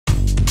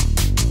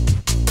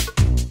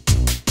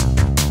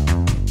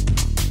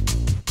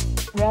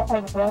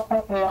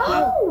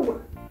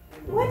Oh!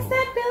 What's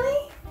that,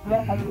 Billy?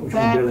 What's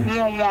that, Billy?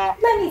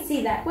 Let me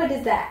see that. What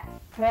is that?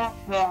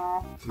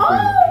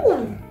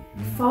 Oh!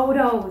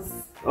 Photos.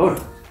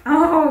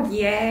 Oh,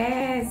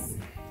 yes.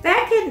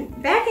 Back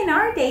in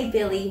our day,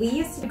 Billy, we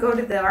used to go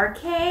to the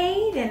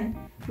arcade and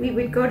we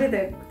would go to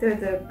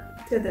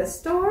the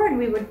store and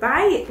we would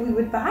buy a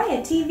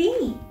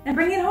TV and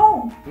bring it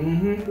home.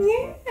 Mm-hmm.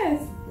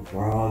 Yes.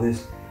 Before all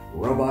this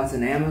robots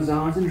and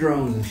Amazons and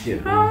drones and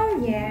shit. Oh,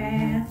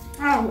 yeah.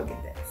 Oh, look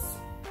at this.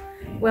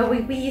 Well,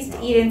 we used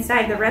to eat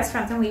inside the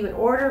restaurants and we would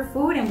order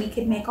food and we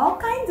could make all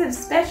kinds of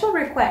special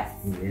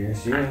requests.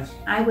 Yes, yes.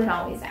 I would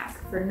always ask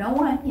for no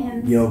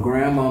onions. Your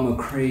grandmama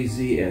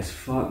crazy as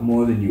fuck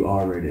more than you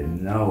already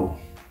know.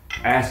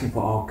 Asking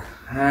for all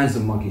kinds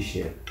of monkey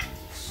shit. I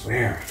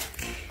swear.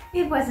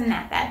 It wasn't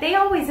that bad. They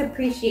always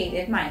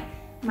appreciated my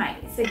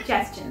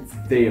suggestions.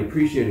 They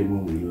appreciated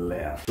when we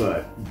left,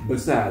 but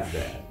besides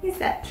that. Is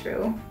that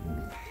true?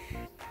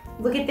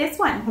 Look at this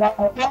one.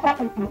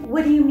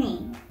 What do you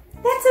mean?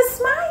 That's a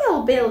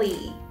smile,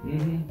 Billy.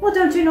 Mm-hmm. Well,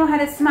 don't you know how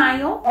to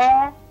smile?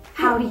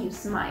 How do you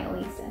smile,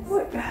 he says.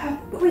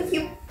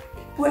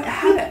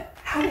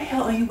 How the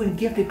hell are you in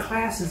gifted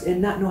classes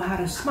and not know how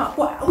to smile?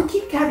 What? We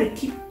keep trying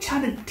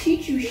to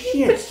teach you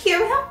shit. But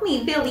here, help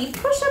me, Billy.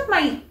 Push up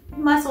my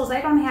muscles.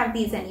 I don't have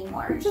these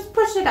anymore. Just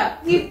push it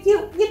up. You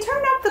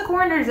turn up the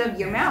corners of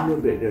your mouth. A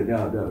little bit,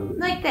 no.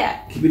 Like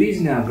that. Keep it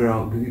easy now,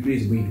 girl. Keep it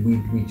easy.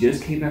 We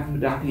just came back from the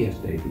doctor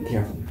yesterday. Be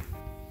careful.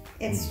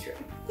 It's true.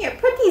 Here,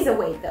 put these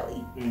away,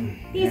 Billy.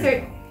 These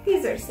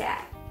are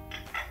sad.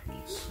 I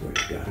swear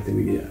to God, I think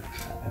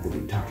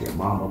we talked to your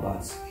mom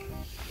about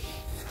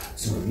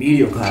some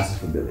remedial classes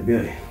for Billy.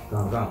 Billy,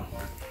 go.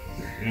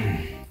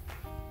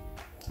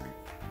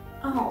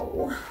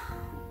 Oh,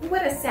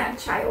 what a sad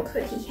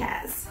childhood he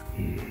has.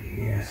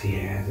 Yes, he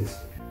has.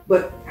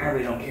 But I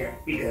really don't care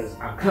because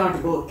I'm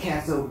comfortable with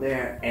cats over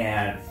there,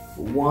 and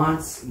for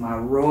once my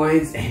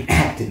roids ain't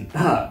acting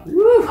up.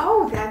 Woo.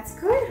 Oh, that's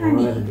good,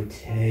 honey. Well, let me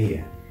tell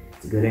you,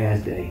 it's a good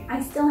ass day.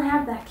 I still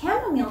have that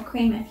chamomile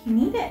cream if you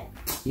need it.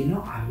 You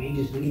know, I may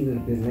just need a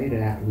little bit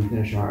later after we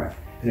finish our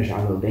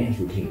little dance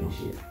routine and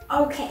shit.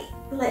 Okay,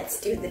 let's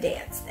do the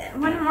dance then.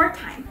 One more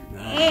time.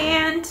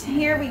 And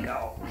here we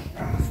go.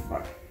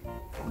 Fuck.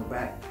 Go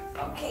back.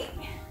 Okay.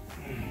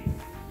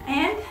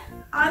 And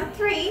on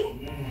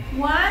 3.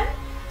 1,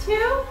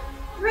 2,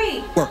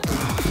 3.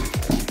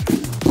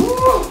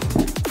 Woo!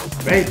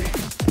 Baby.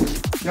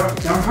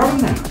 Don't hurt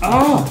him now.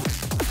 Oh.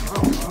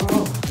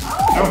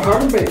 Don't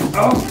hurt him, baby.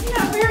 Oh. You're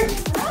not very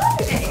proud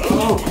today.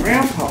 Oh,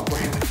 Grandpa.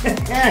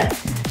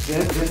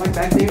 Just like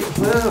back there at the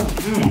club.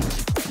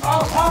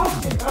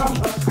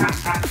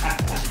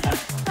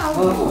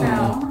 Oh,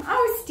 no.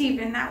 Oh,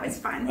 Stephen, that was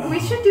fun. We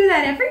should do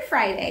that every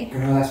Friday.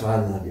 Girl, that's why I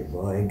love you,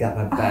 boy. Got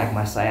my back,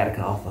 my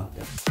sciatica all fucked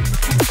up.